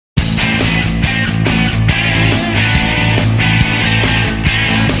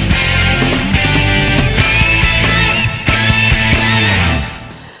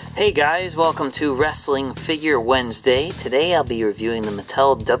Hey guys, welcome to Wrestling Figure Wednesday. Today I'll be reviewing the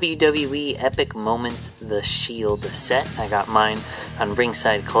Mattel WWE Epic Moments The Shield set. I got mine on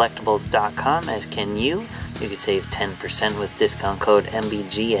ringsidecollectibles.com, as can you. You can save 10% with discount code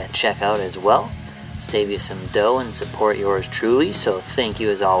MBG at checkout as well. Save you some dough and support yours truly, so thank you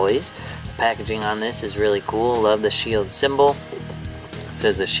as always. The packaging on this is really cool. Love the Shield symbol. It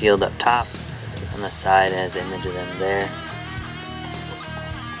says the Shield up top. On the side has an image of them there.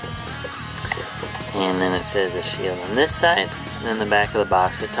 And then it says a Shield on this side. And then the back of the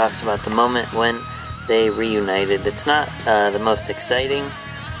box, it talks about the moment when they reunited. It's not the most exciting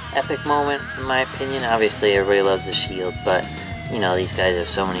epic moment, in my opinion. Obviously, everybody loves the Shield, but, you know, these guys have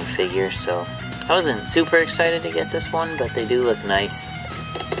so many figures, so I wasn't super excited to get this one, but they do look nice.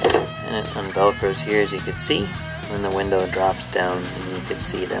 And it unvelcros here, as you can see, when the window drops down, and you can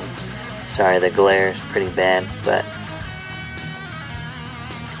see them. Sorry, the glare is pretty bad, but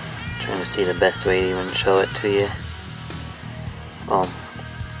trying to see the best way to even show it to you. Well,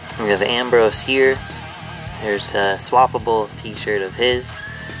 we have Ambrose here. There's a swappable t-shirt of his.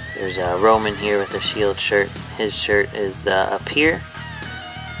 There's Roman here with a Shield shirt. His shirt is up here.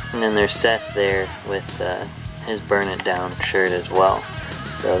 And then there's Seth there with his Burn It Down shirt as well.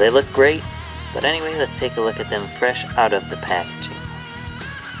 So they look great. But anyway, let's take a look at them fresh out of the packaging.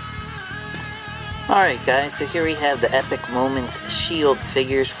 Alright guys, so here we have the Epic Moments Shield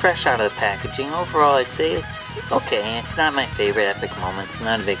figures fresh out of the packaging. Overall, I'd say it's okay. It's not my favorite Epic Moments.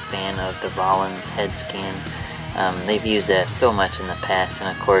 Not a big fan of the Rollins head scan. They've used that so much in the past, and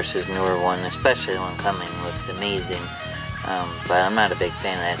of course his newer one, especially the one coming, looks amazing. But I'm not a big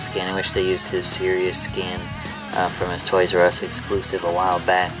fan of that scan. I wish they used his Serious scan from his Toys R Us exclusive a while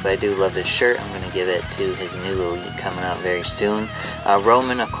back. But I do love his shirt. I'm going to give it to his new Elite coming out very soon.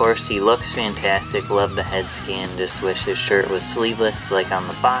 Roman, of course, he looks fantastic. Love the head scan. Just wish his shirt was sleeveless like on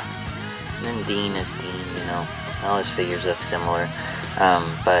the box. And then Dean is Dean, you know. All his figures look similar.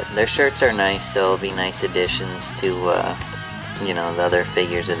 But their shirts are nice, so it'll be nice additions to, you know, the other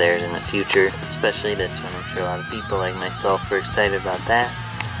figures of theirs in the future. Especially this one. I'm sure a lot of people like myself are excited about that.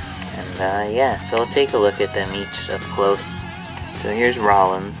 And yeah, so we'll take a look at them each up close. So here's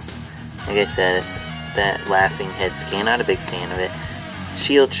Rollins. Like I said, it's that laughing head scan. Not a big fan of it.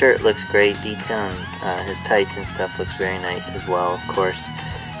 Shield shirt looks great. Detail and his tights and stuff looks very nice as well, of course.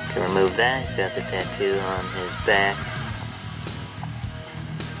 Can remove that. He's got the tattoo on his back.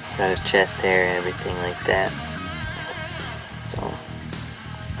 Got his chest hair and everything like that. So,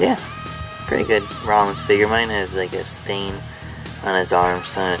 yeah. Pretty good Rollins figure. Mine has like a stain on his arm,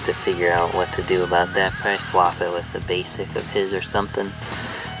 so I have to figure out what to do about that. Probably swap it with a basic of his or something.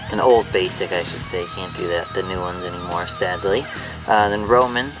 An old basic, I should say. Can't do that with the new ones anymore, sadly. Then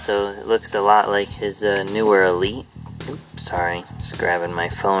Roman, so it looks a lot like his newer Elite. Oops, sorry, just grabbing my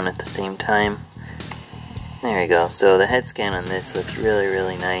phone at the same time. There we go. So the head scan on this looks really,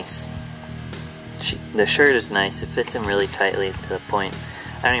 really nice. The shirt is nice. It fits him really tightly to the point.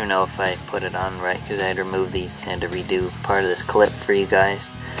 I don't even know if I put it on right because I had to remove these. I had to redo part of this clip for you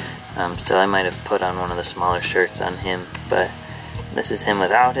guys. So I might have put on one of the smaller shirts on him. But this is him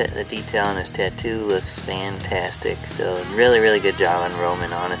without it. The detail on his tattoo looks fantastic. So really, really good job on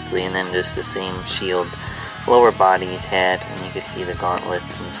Roman, honestly. And then just the same Shield lower body he's had. And you can see the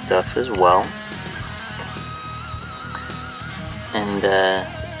gauntlets and stuff as well. And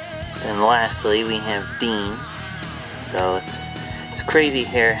lastly, we have Dean. So it's crazy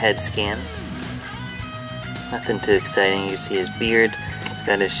hair head scan. Nothing too exciting. You see his beard. He's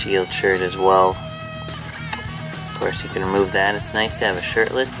got his Shield shirt as well. Of course, you can remove that. It's nice to have a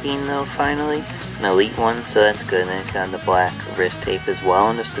shirtless Dean, though, finally. An Elite one, so that's good. And then he's got the black wrist tape as well,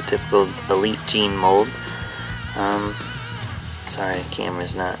 and just a typical Elite jean mold. Sorry, the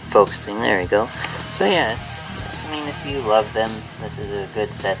camera's not focusing. There we go. So yeah, I mean, if you love them, this is a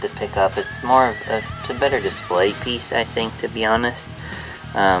good set to pick up. It's more of it's a better display piece, I think, to be honest.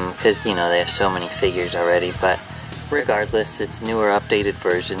 Because, you know, they have so many figures already. But regardless, it's newer, updated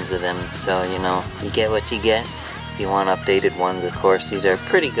versions of them. So, you know, you get what you get. If you want updated ones, of course, these are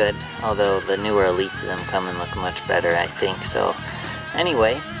pretty good. Although the newer Elites of them come and look much better, I think. So,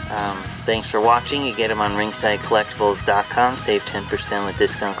 anyway, thanks for watching. You get them on ringsidecollectibles.com. Save 10% with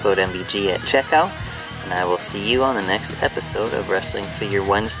discount code MBG at checkout. And I will see you on the next episode of Wrestling Figure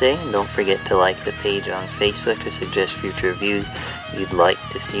Wednesday. And don't forget to like the page on Facebook to suggest future reviews you'd like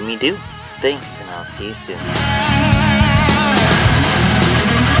to see me do. Thanks, and I'll see you soon.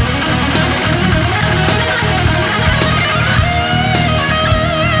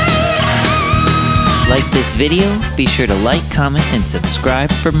 Like this video? Be sure to like, comment, and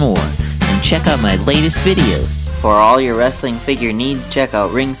subscribe for more. And check out my latest videos. For all your wrestling figure needs, check out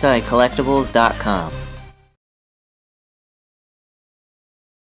ringsidecollectibles.com.